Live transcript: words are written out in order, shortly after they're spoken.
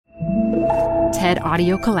TED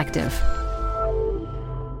Audio Collective.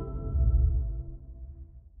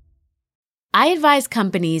 I advise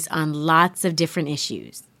companies on lots of different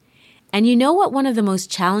issues. And you know what one of the most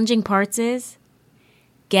challenging parts is?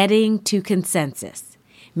 Getting to consensus.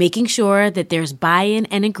 Making sure that there's buy-in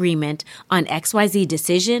and agreement on XYZ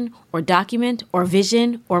decision or document or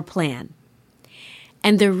vision or plan.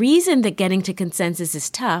 And the reason that getting to consensus is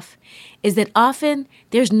tough is that often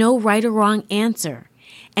there's no right or wrong answer,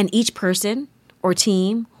 and each person or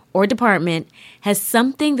team or department has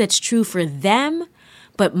something that's true for them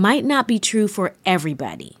but might not be true for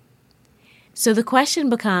everybody. So the question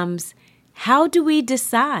becomes, how do we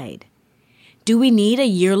decide? Do we need a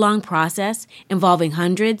year-long process involving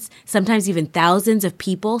hundreds, sometimes even thousands of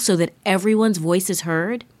people so that everyone's voice is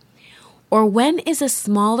heard? Or when is a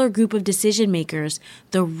smaller group of decision makers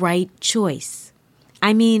the right choice?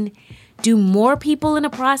 I mean, do more people in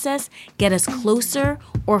a process get us closer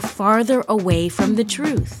or farther away from the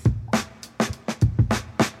truth?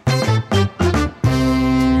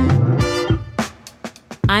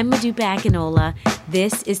 I'm Modupe Akinola.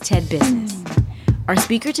 This is TED Business. Our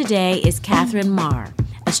speaker today is Katherine Maher,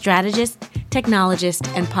 a strategist, technologist,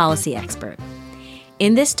 and policy expert.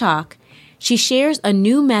 In this talk, she shares a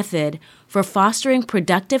new method for fostering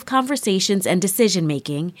productive conversations and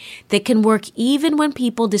decision-making that can work even when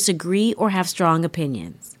people disagree or have strong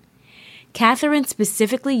opinions. Katherine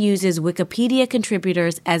specifically uses Wikipedia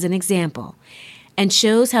contributors as an example and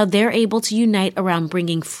shows how they're able to unite around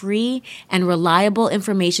bringing free and reliable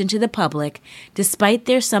information to the public despite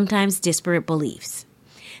their sometimes disparate beliefs.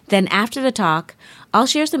 Then after the talk, I'll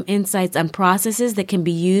share some insights on processes that can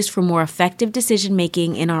be used for more effective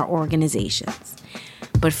decision-making in our organizations.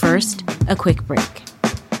 But first, a quick break.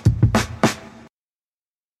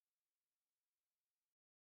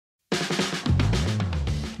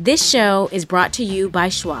 This show is brought to you by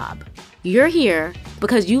Schwab. You're here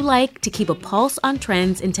because you like to keep a pulse on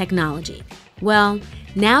trends in technology. Well,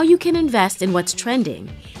 now you can invest in what's trending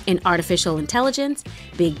in artificial intelligence,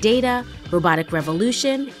 big data, robotic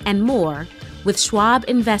revolution, and more with Schwab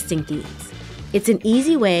Investing Themes. It's an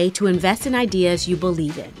easy way to invest in ideas you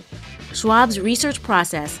believe in. Schwab's research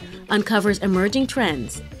process uncovers emerging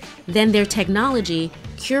trends. Then their technology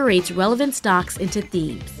curates relevant stocks into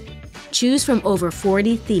themes. Choose from over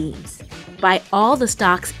 40 themes. Buy all the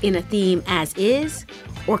stocks in a theme as is,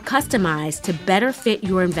 or customize to better fit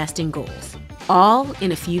your investing goals. All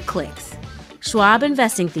in a few clicks. Schwab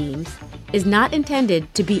Investing Themes is not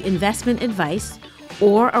intended to be investment advice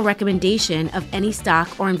or a recommendation of any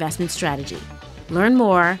stock or investment strategy. Learn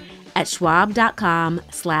more at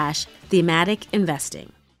schwab.com/thematic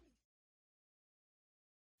investing.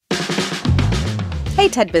 Hey,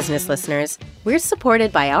 TED Business listeners. We're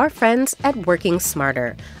supported by our friends at Working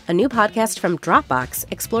Smarter, a new podcast from Dropbox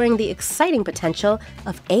exploring the exciting potential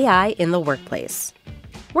of AI in the workplace.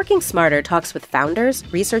 Working Smarter talks with founders,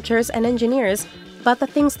 researchers, and engineers about the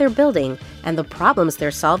things they're building and the problems they're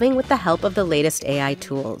solving with the help of the latest AI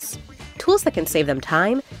tools. Tools that can save them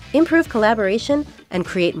time, improve collaboration, and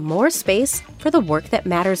create more space for the work that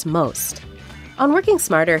matters most. On Working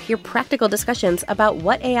Smarter, hear practical discussions about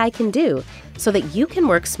what AI can do so that you can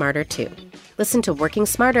work smarter too. Listen to Working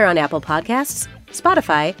Smarter on Apple Podcasts,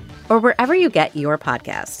 Spotify, or wherever you get your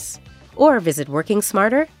podcasts. Or visit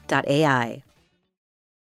workingsmarter.ai.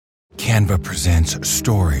 Canva presents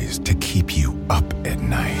stories to keep you up at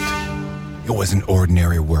night. It was an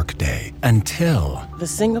ordinary workday until the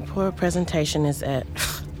Singapore presentation is at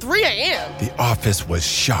 3 a.m. the office was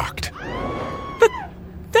shocked. But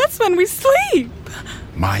that's when we sleep.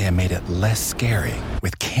 Maya made it less scary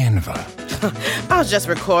with Canva. I'll just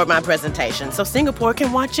record my presentation so Singapore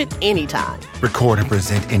can watch it anytime. Record and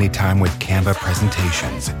present anytime with Canva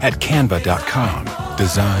presentations at canva.com.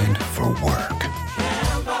 Designed for work.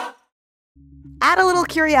 Add a little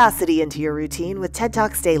curiosity into your routine with TED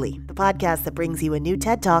Talks Daily, the podcast that brings you a new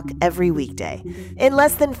TED Talk every weekday. In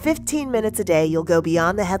less than 15 minutes a day, you'll go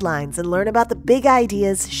beyond the headlines and learn about the big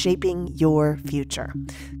ideas shaping your future.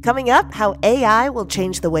 Coming up, how AI will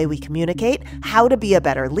change the way we communicate, how to be a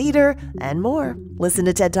better leader, and more. Listen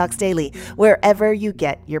to TED Talks Daily wherever you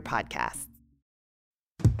get your podcasts.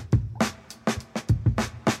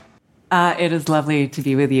 It is lovely to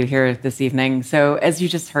be with you here this evening. So as you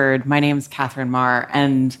just heard, my name is Katherine Maher,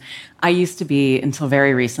 and I used to be, until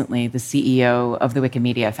very recently, the CEO of the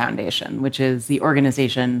Wikimedia Foundation, which is the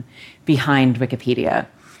organization behind Wikipedia.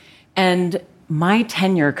 And my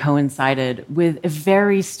tenure coincided with a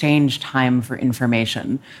very strange time for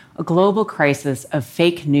information, a global crisis of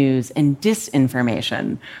fake news and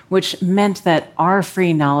disinformation, which meant that our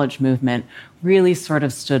free knowledge movement really sort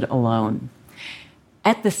of stood alone.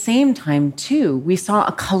 At the same time, too, we saw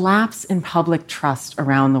a collapse in public trust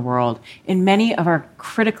around the world in many of our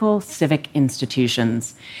critical civic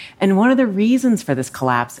institutions. And one of the reasons for this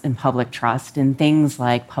collapse in public trust in things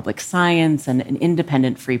like public science and an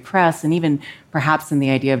independent free press, and even perhaps in the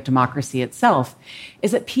idea of democracy itself, is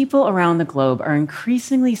that people around the globe are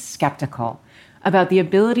increasingly skeptical about the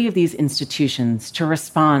ability of these institutions to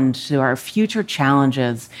respond to our future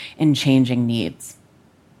challenges and changing needs.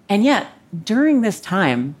 And yet, during this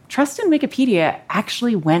time, trust in Wikipedia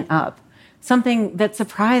actually went up, something that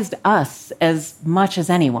surprised us as much as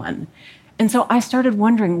anyone. And so I started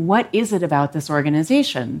wondering, what is it about this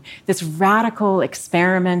organization, this radical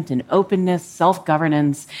experiment in openness,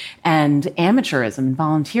 self-governance, and amateurism and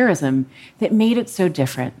volunteerism that made it so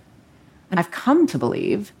different? And I've come to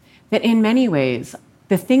believe that in many ways,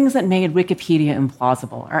 the things that made Wikipedia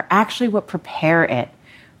implausible are actually what prepare it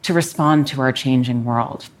to respond to our changing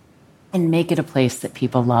world and make it a place that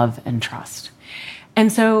people love and trust.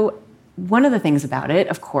 And so one of the things about it,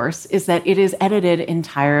 of course, is that it is edited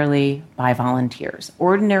entirely by volunteers,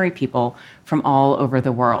 ordinary people from all over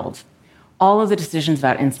the world. All of the decisions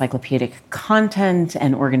about encyclopedic content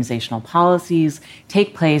and organizational policies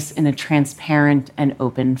take place in a transparent and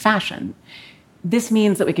open fashion. This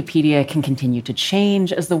means that Wikipedia can continue to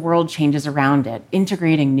change as the world changes around it,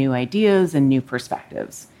 integrating new ideas and new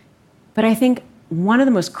perspectives. But I think one of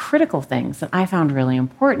the most critical things that I found really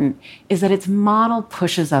important is that its model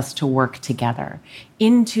pushes us to work together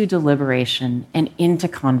into deliberation and into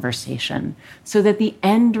conversation so that the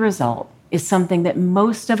end result is something that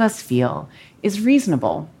most of us feel is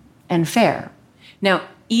reasonable and fair. Now,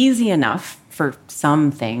 easy enough for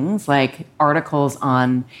some things like articles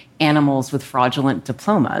on animals with fraudulent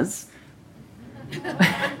diplomas,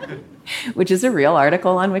 which is a real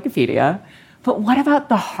article on Wikipedia. But what about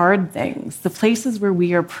the hard things, the places where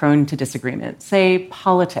we are prone to disagreement, say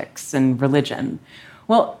politics and religion?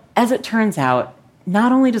 Well, as it turns out,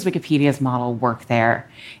 not only does Wikipedia's model work there,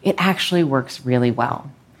 it actually works really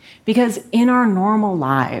well. Because in our normal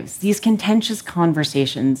lives, these contentious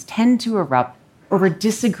conversations tend to erupt over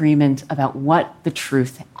disagreement about what the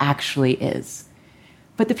truth actually is.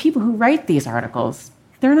 But the people who write these articles,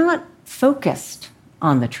 they're not focused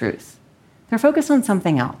on the truth. They're focused on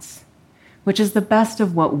something else, which is the best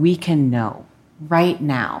of what we can know right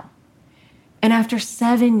now. And after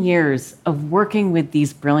 7 years of working with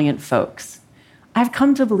these brilliant folks, I've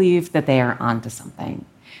come to believe that they are onto something,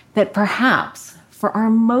 that perhaps for our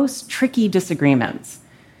most tricky disagreements,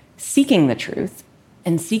 seeking the truth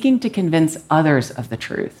and seeking to convince others of the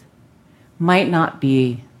truth might not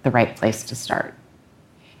be the right place to start.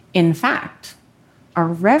 In fact, our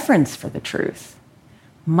reverence for the truth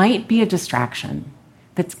might be a distraction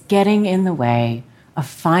that's getting in the way of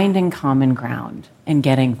finding common ground and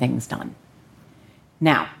getting things done.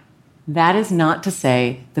 Now, that is not to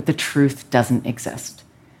say that the truth doesn't exist,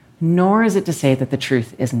 nor is it to say that the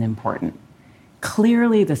truth isn't important.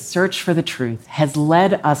 Clearly, the search for the truth has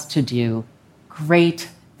led us to do great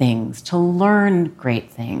things, to learn great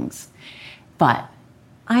things. But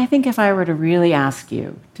I think if I were to really ask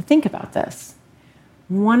you to think about this,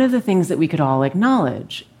 one of the things that we could all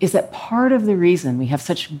acknowledge is that part of the reason we have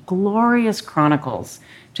such glorious chronicles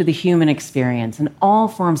to the human experience in all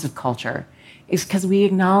forms of culture is because we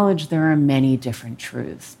acknowledge there are many different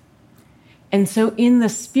truths. And so in the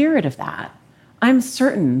spirit of that, I'm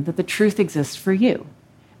certain that the truth exists for you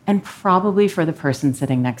and probably for the person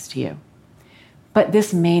sitting next to you. But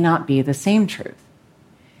this may not be the same truth.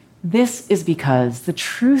 This is because the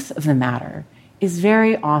truth of the matter is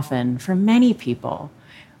very often, for many people,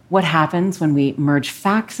 what happens when we merge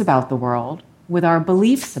facts about the world with our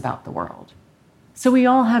beliefs about the world. So we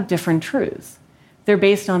all have different truths. They're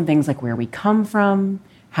based on things like where we come from,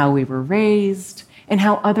 how we were raised, and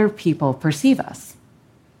how other people perceive us.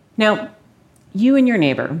 Now, you and your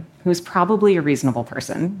neighbor, who's probably a reasonable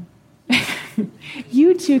person,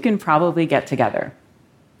 you two can probably get together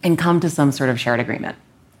and come to some sort of shared agreement.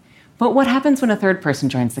 But what happens when a third person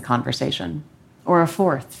joins the conversation, or a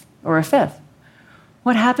fourth, or a fifth?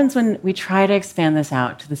 What happens when we try to expand this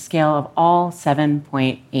out to the scale of all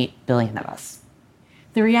 7.8 billion of us?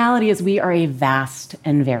 The reality is we are a vast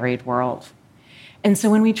and varied world. And so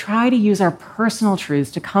when we try to use our personal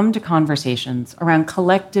truths to come to conversations around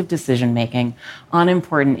collective decision-making on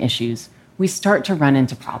important issues, we start to run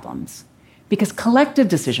into problems. Because collective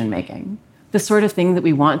decision-making, the sort of thing that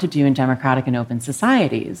we want to do in democratic and open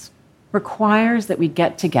societies, requires that we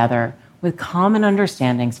get together with common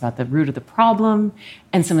understandings about the root of the problem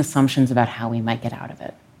and some assumptions about how we might get out of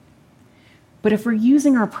it. But if we're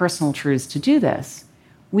using our personal truths to do this,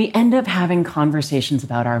 we end up having conversations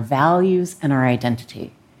about our values and our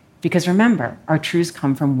identity. Because remember, our truths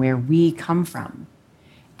come from where we come from.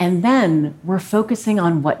 And then we're focusing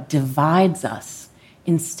on what divides us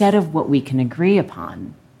instead of what we can agree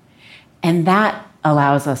upon. And that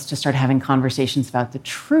allows us to start having conversations about the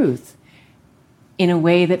truth in a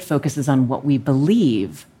way that focuses on what we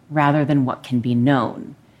believe rather than what can be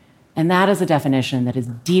known. And that is a definition that is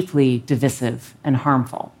deeply divisive and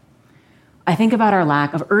harmful. I think about our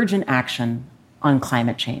lack of urgent action on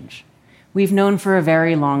climate change. We've known for a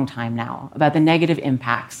very long time now about the negative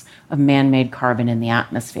impacts of man-made carbon in the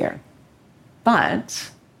atmosphere.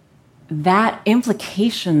 But that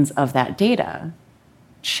implications of that data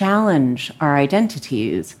challenge our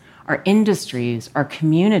identities, our industries, our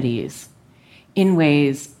communities in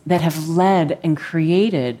ways that have led and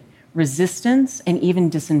created resistance and even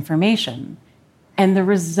disinformation. And the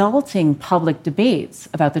resulting public debates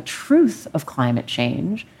about the truth of climate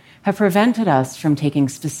change have prevented us from taking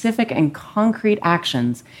specific and concrete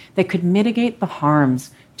actions that could mitigate the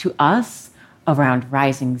harms to us around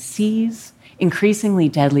rising seas, increasingly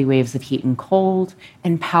deadly waves of heat and cold,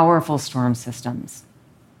 and powerful storm systems.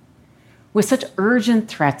 With such urgent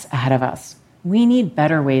threats ahead of us, we need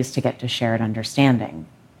better ways to get to shared understanding.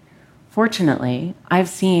 Fortunately, I've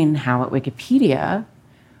seen how at Wikipedia,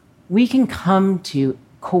 we can come to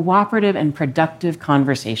cooperative and productive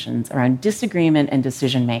conversations around disagreement and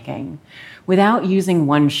decision-making without using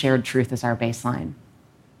one shared truth as our baseline.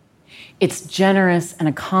 Its generous and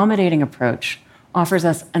accommodating approach offers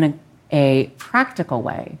us a practical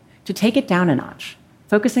way to take it down a notch,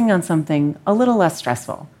 focusing on something a little less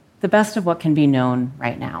stressful, the best of what can be known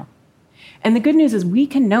right now. And the good news is we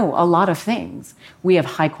can know a lot of things. We have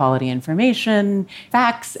high-quality information,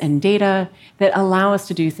 facts, and data that allow us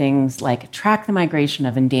to do things like track the migration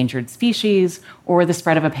of endangered species or the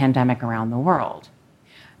spread of a pandemic around the world.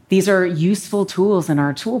 These are useful tools in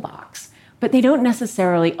our toolbox, but they don't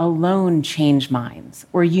necessarily alone change minds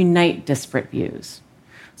or unite disparate views.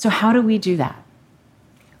 So how do we do that?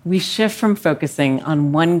 We shift from focusing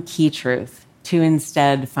on one key truth to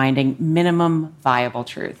instead finding minimum viable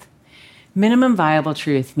truth. Minimum viable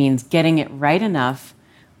truth means getting it right enough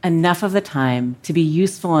of the time to be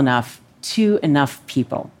useful enough to enough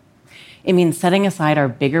people. It means setting aside our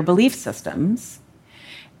bigger belief systems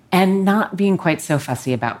and not being quite so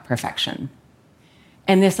fussy about perfection.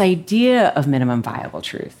 And this idea of minimum viable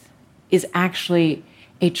truth is actually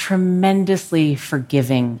a tremendously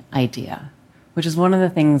forgiving idea, which is one of the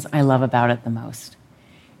things I love about it the most.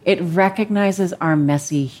 It recognizes our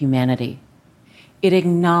messy humanity. It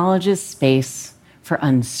acknowledges space for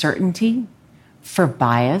uncertainty, for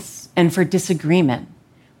bias, and for disagreement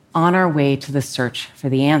on our way to the search for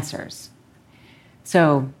the answers.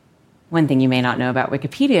 So, one thing you may not know about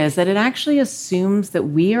Wikipedia is that it actually assumes that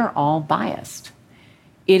we are all biased.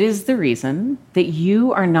 It is the reason that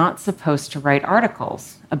you are not supposed to write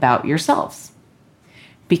articles about yourselves.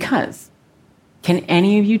 Because can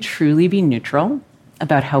any of you truly be neutral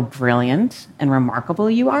about how brilliant and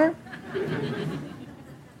remarkable you are?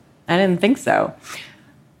 I didn't think so.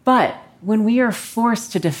 But when we are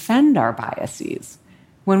forced to defend our biases,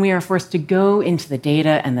 when we are forced to go into the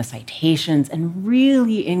data and the citations and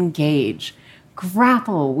really engage,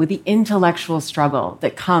 grapple with the intellectual struggle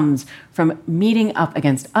that comes from meeting up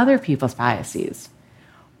against other people's biases,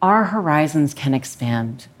 our horizons can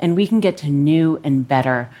expand and we can get to new and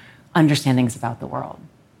better understandings about the world.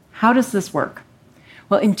 How does this work?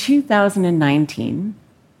 Well, in 2019,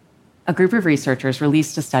 a group of researchers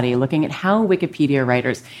released a study looking at how Wikipedia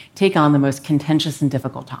writers take on the most contentious and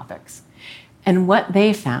difficult topics. And what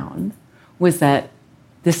they found was that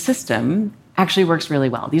the system actually works really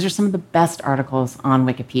well. These are some of the best articles on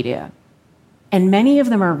Wikipedia. And many of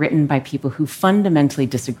them are written by people who fundamentally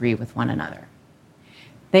disagree with one another.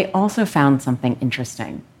 They also found something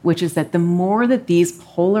interesting, which is that the more that these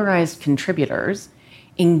polarized contributors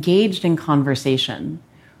engaged in conversation,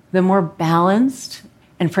 the more balanced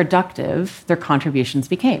and productive their contributions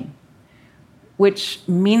became, which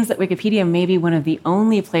means that Wikipedia may be one of the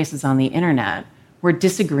only places on the internet where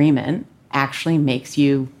disagreement actually makes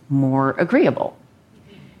you more agreeable.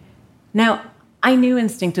 Now, I knew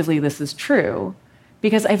instinctively this is true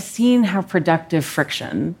because I've seen how productive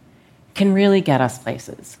friction can really get us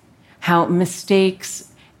places, how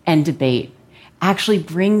mistakes and debate actually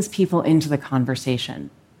brings people into the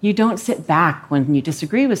conversation. You don't sit back when you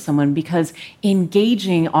disagree with someone because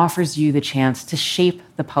engaging offers you the chance to shape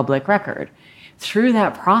the public record. Through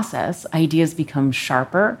that process, ideas become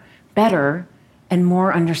sharper, better, and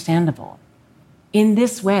more understandable. In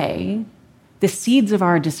this way, the seeds of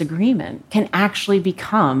our disagreement can actually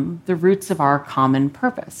become the roots of our common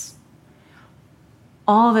purpose.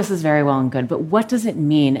 All this is very well and good, but what does it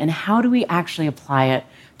mean, and how do we actually apply it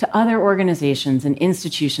to other organizations and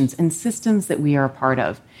institutions and systems that we are a part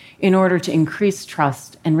of in order to increase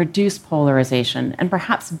trust and reduce polarization and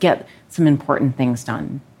perhaps get some important things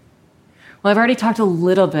done? Well, I've already talked a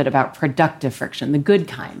little bit about productive friction, the good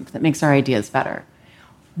kind that makes our ideas better.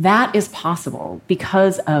 That is possible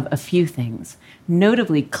because of a few things,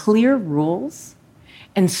 notably clear rules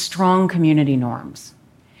and strong community norms.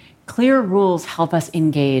 Clear rules help us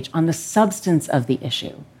engage on the substance of the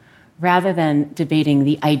issue rather than debating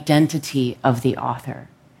the identity of the author.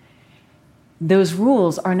 Those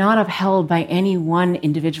rules are not upheld by any one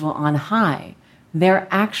individual on high. They're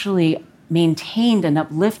actually maintained and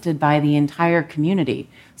uplifted by the entire community.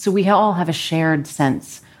 So we all have a shared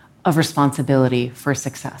sense of responsibility for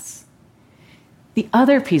success. The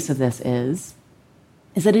other piece of this is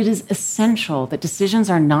that it is essential that decisions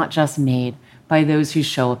are not just made by those who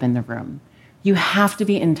show up in the room. You have to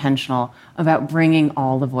be intentional about bringing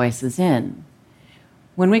all the voices in.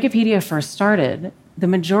 When Wikipedia first started, the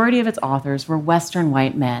majority of its authors were Western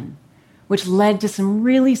white men, which led to some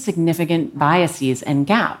really significant biases and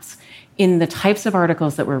gaps in the types of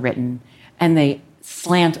articles that were written and the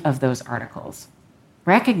slant of those articles.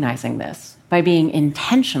 Recognizing this by being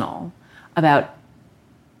intentional about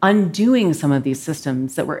undoing some of these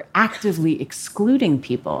systems that were actively excluding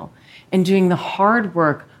people and doing the hard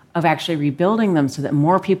work of actually rebuilding them so that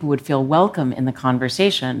more people would feel welcome in the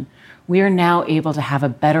conversation, we are now able to have a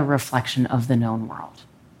better reflection of the known world.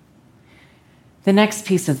 The next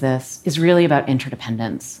piece of this is really about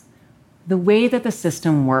interdependence. The way that the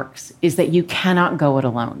system works is that you cannot go it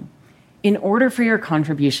alone. In order for your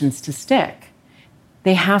contributions to stick,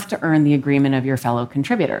 they have to earn the agreement of your fellow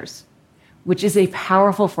contributors, which is a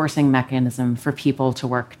powerful forcing mechanism for people to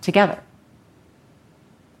work together.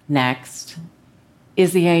 Next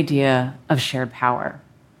is the idea of shared power.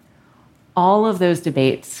 All of those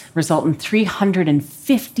debates result in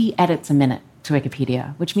 350 edits a minute to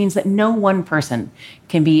Wikipedia, which means that no one person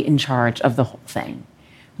can be in charge of the whole thing.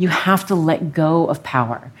 You have to let go of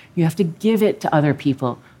power. You have to give it to other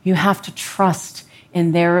people. You have to trust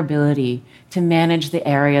in their ability to manage the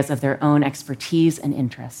areas of their own expertise and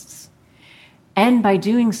interests. And by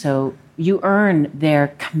doing so, you earn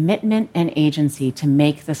their commitment and agency to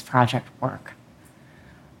make this project work.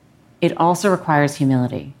 It also requires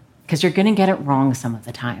humility, because you're going to get it wrong some of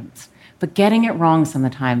the times. But getting it wrong some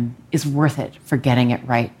of the time is worth it for getting it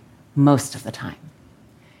right most of the time.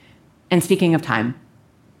 And speaking of time,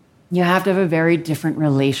 you have to have a very different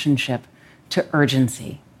relationship to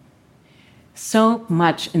urgency. So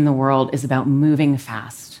much in the world is about moving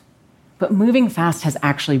fast. But moving fast has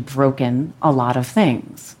actually broken a lot of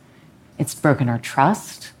things. It's broken our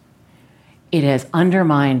trust. It has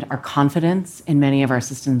undermined our confidence in many of our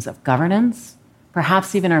systems of governance,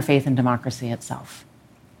 perhaps even our faith in democracy itself.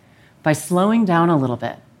 By slowing down a little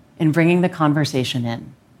bit and bringing the conversation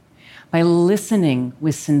in, by listening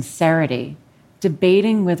with sincerity,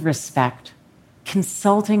 debating with respect,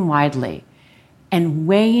 consulting widely, and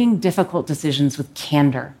weighing difficult decisions with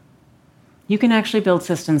candor, you can actually build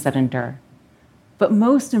systems that endure. But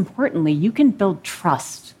most importantly, you can build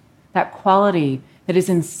trust, that quality that is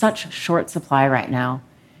in such short supply right now.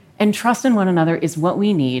 And trust in one another is what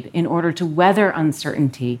we need in order to weather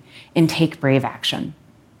uncertainty and take brave action.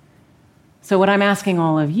 So what I'm asking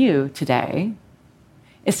all of you today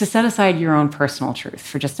is to set aside your own personal truth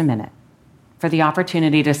for just a minute, for the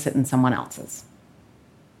opportunity to sit in someone else's.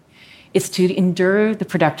 It's to endure the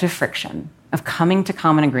productive friction of coming to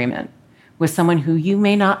common agreement with someone who you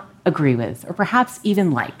may not agree with, or perhaps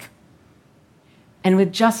even like. And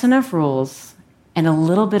with just enough rules and a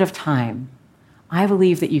little bit of time, I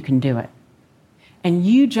believe that you can do it. And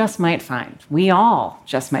you just might find, we all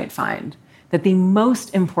just might find, that the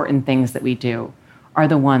most important things that we do are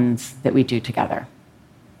the ones that we do together.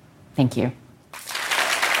 Thank you.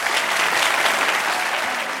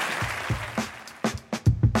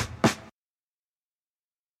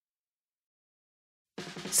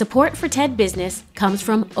 Support for TED Business comes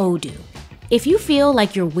from Odoo. If you feel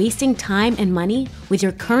like you're wasting time and money with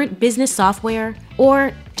your current business software,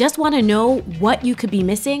 or just want to know what you could be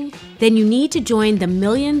missing, then you need to join the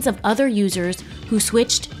millions of other users who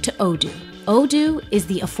switched to Odoo. Odoo is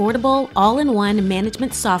the affordable, all-in-one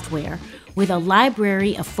management software with a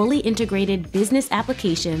library of fully integrated business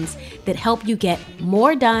applications that help you get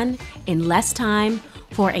more done in less time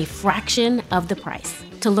for a fraction of the price.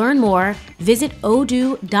 To learn more, visit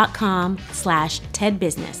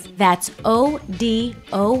odoo.com/TEDbusiness. That's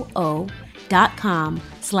ODOO.com/TEDbusiness.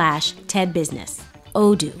 schwab.com/TEDbusiness.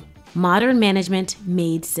 Odoo, modern management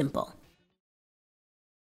made simple.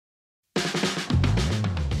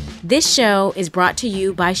 This show is brought to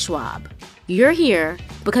you by Schwab. You're here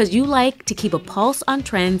because you like to keep a pulse on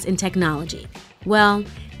trends in technology. Well,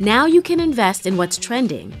 now you can invest in what's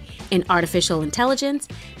trending in artificial intelligence,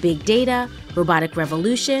 big data, robotic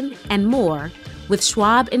revolution, and more with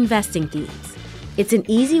Schwab Investing Themes. It's an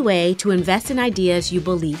easy way to invest in ideas you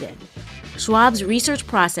believe in. Schwab's research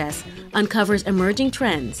process uncovers emerging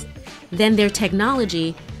trends. Then their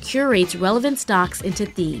technology curates relevant stocks into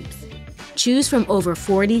themes. Choose from over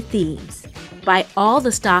 40 themes. Buy all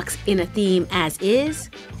the stocks in a theme as is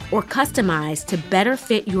or customize to better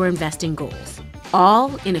fit your investing goals.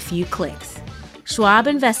 All in a few clicks. Schwab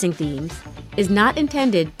Investing Themes is not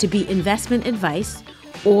intended to be investment advice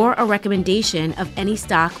or a recommendation of any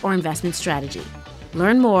stock or investment strategy.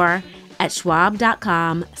 Learn more at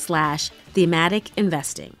schwab.com/thematic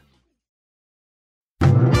investing.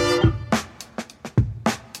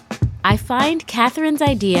 I find Katherine's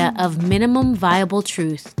idea of minimum viable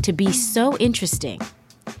truth to be so interesting.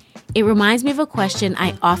 It reminds me of a question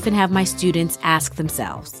I often have my students ask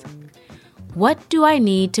themselves. What do I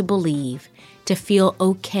need to believe to feel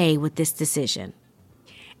okay with this decision?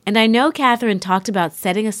 And I know Katherine talked about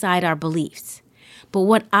setting aside our beliefs, but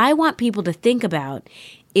what I want people to think about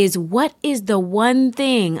is what is the one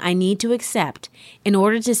thing I need to accept in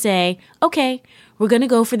order to say, okay, we're going to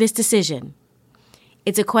go for this decision.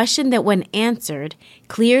 It's a question that, when answered,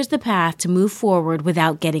 clears the path to move forward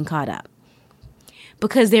without getting caught up.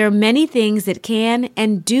 Because there are many things that can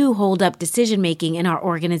and do hold up decision-making in our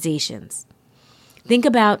organizations. Think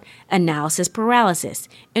about analysis paralysis,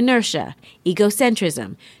 inertia,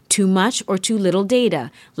 egocentrism, too much or too little data,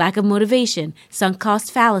 lack of motivation, sunk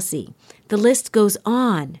cost fallacy. The list goes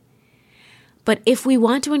on. But if we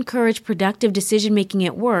want to encourage productive decision-making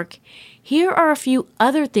at work, here are a few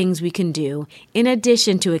other things we can do in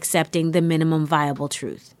addition to accepting the minimum viable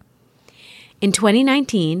truth. In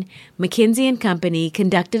 2019, McKinsey & Company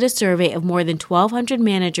conducted a survey of more than 1,200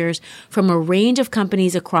 managers from a range of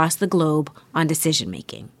companies across the globe on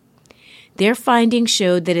decision-making. Their findings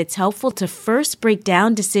showed that it's helpful to first break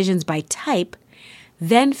down decisions by type,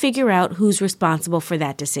 then figure out who's responsible for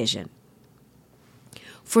that decision.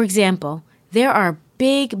 For example, there are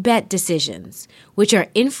big bet decisions, which are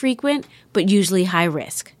infrequent but usually high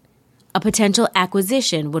risk. A potential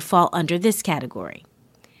acquisition would fall under this category.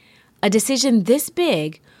 A decision this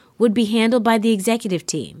big would be handled by the executive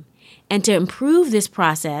team, and to improve this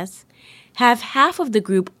process, have half of the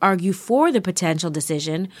group argue for the potential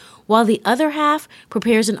decision, while the other half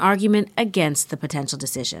prepares an argument against the potential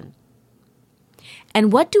decision.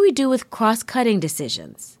 And what do we do with cross-cutting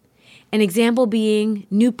decisions? An example being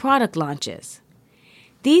new product launches.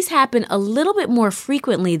 These happen a little bit more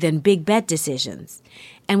frequently than big bet decisions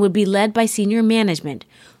and would be led by senior management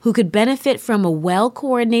who could benefit from a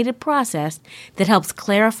well-coordinated process that helps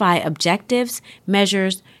clarify objectives,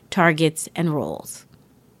 measures, targets, and roles.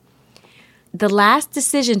 The last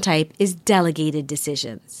decision type is delegated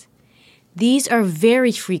decisions. These are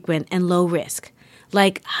very frequent and low risk,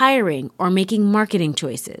 like hiring or making marketing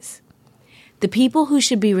choices. The people who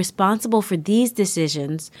should be responsible for these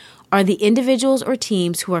decisions are the individuals or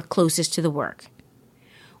teams who are closest to the work.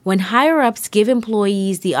 When higher-ups give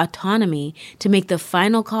employees the autonomy to make the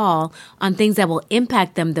final call on things that will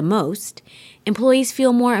impact them the most, employees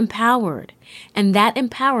feel more empowered, and that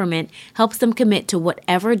empowerment helps them commit to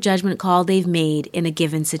whatever judgment call they've made in a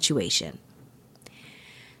given situation.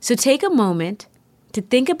 So take a moment to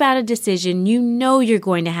think about a decision you know you're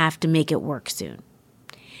going to have to make at work soon.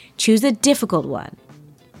 Choose a difficult one.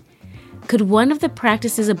 Could one of the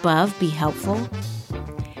practices above be helpful?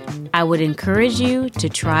 I would encourage you to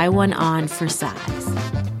try one on for size.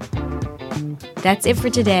 That's it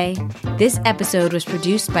for today. This episode was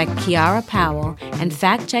produced by Kiara Powell and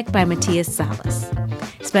fact-checked by Matthias Salas.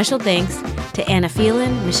 Special thanks to Anna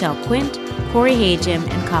Phelan, Michelle Quint, Corey Hajim,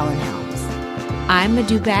 and Colin Helms. I'm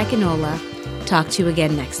Modupe Akinola. Talk to you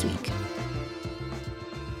again next week.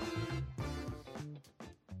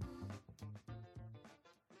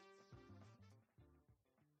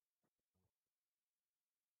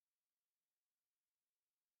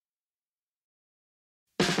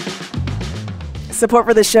 Support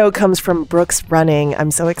for the show comes from Brooks Running.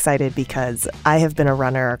 I'm so excited because I have been a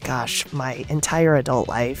runner, my entire adult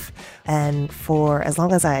life. And for as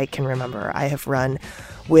long as I can remember, I have run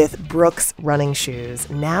with Brooks running shoes.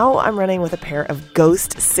 Now I'm running with a pair of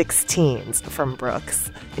Ghost 16s from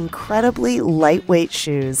Brooks. Incredibly lightweight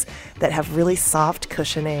shoes that have really soft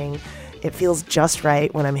cushioning. It feels just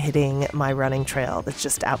right when I'm hitting my running trail that's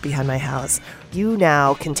just out behind my house. You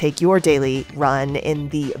now can take your daily run in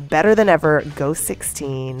the better than ever Go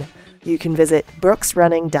 16. You can visit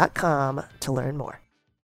brooksrunning.com to learn more.